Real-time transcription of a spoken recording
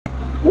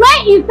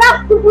Where is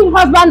that stupid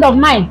husband of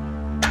mine?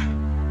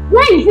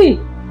 Where is he?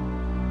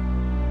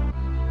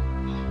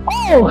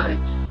 Oh,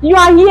 you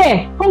are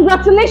here.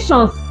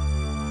 Congratulations.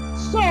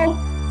 So,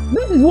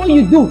 this is what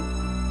you do.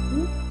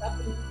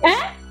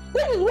 Eh?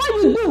 This is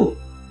what you do.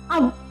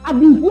 I've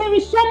been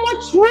hearing so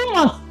much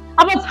rumors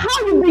about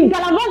how you've been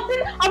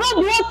gallivanting about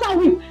the altar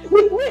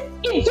with this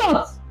idiot.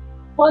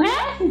 But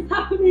what is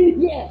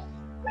happening here?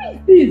 What is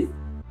this?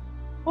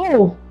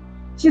 Oh,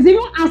 she's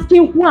even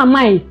asking who am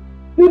I?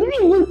 You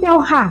didn't even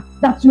tell her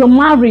that you're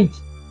married,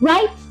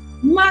 right?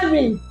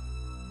 Married?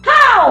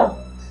 How?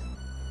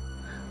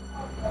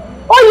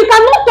 Oh, you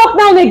cannot talk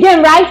down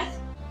again, right?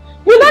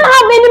 You don't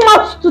have any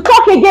mouth to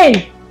talk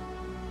again.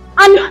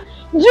 And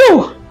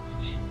you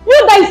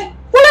that is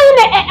following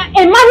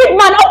a married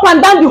man up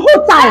and down the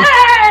whole time.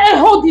 Hey,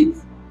 hold it.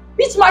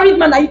 Which married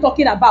man are you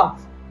talking about?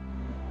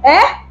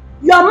 Eh?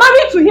 You are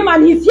married to him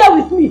and he's here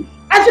with me.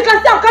 As you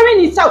can see, I'm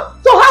carrying his child.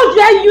 So how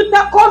dare you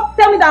come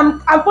tell me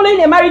that I'm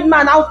following a married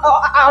man out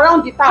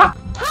around the town?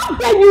 How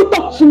dare you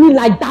talk to me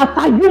like that?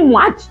 Are you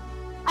mad?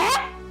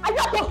 Eh? Are you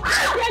out of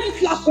How dare you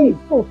slap me?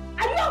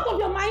 Are you out of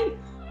your mind?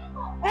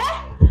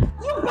 Eh?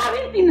 You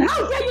barren thing,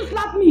 how dare you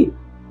slap me?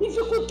 If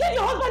you could give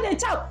your husband a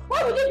child,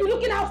 why would you be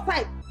looking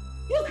outside?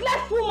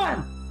 Useless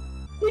woman.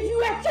 If you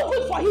were too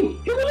good for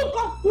him, he wouldn't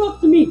come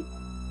close to me.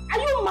 Are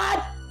you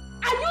mad?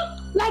 Are you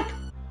like,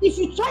 if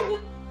you tried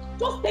it,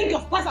 just take your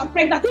spouse and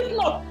pregnant. If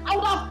not, I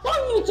would have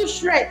torn you to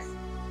shreds.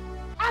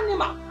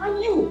 Animal,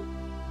 and you.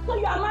 So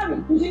you are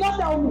married. You did not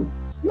tell me.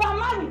 You are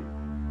married.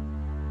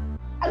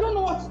 I don't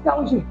know what to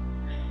tell you.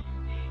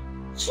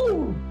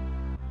 Fool.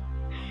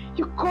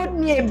 You called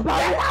me a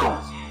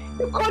barren.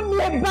 You called me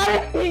a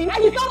barren thing.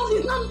 And it's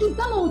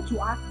not what you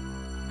are.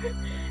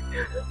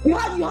 You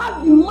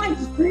have the mind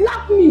to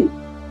slap me.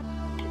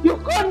 You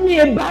called me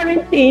a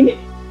barren thing.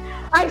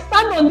 I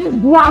stand on this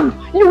ground.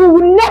 You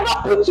will never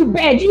put to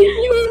bed.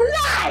 You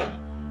lie!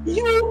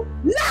 You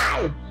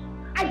lie!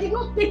 I did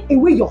not take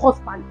away your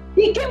husband.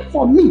 He came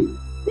for me.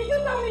 Did you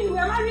tell me you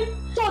were married?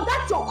 So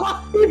that's your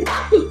cost. It's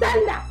back to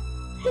sender.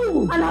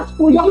 And as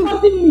for you're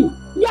causing me.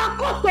 You are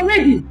cursed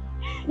already.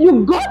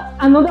 You got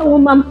another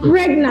woman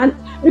pregnant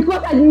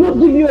because I did not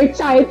give you a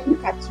child.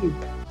 Look at you.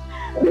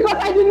 Because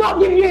I did not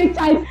give you a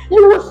child,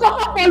 you will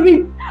suffer for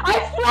it.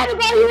 I swear to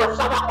God, you will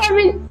suffer for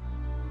it.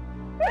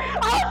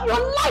 Your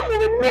life will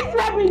be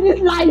miserable in this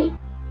life.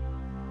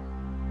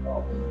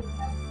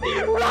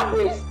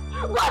 Rubbish.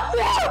 Go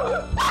to hell.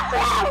 Go to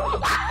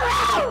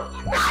hell.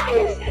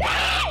 Rubbish.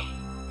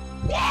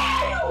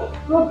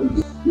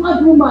 Rubbish.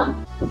 Mad woman.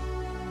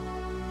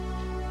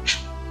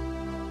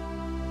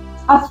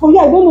 As for you,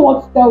 I don't know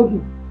what to tell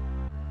you.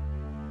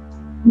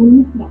 You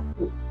need that.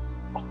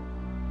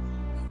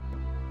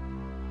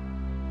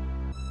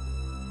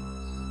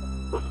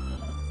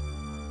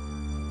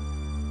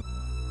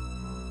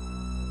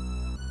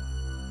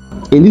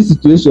 In this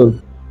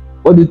situation,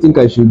 what do you think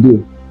I should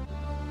do?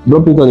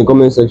 Drop it on the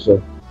comment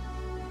section.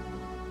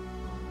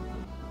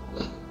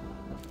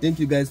 Thank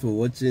you guys for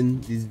watching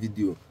this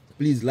video.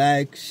 Please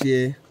like,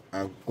 share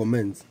and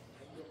comment.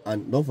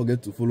 And don't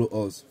forget to follow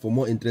us for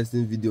more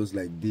interesting videos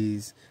like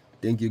this.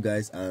 Thank you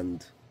guys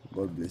and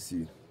God bless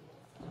you.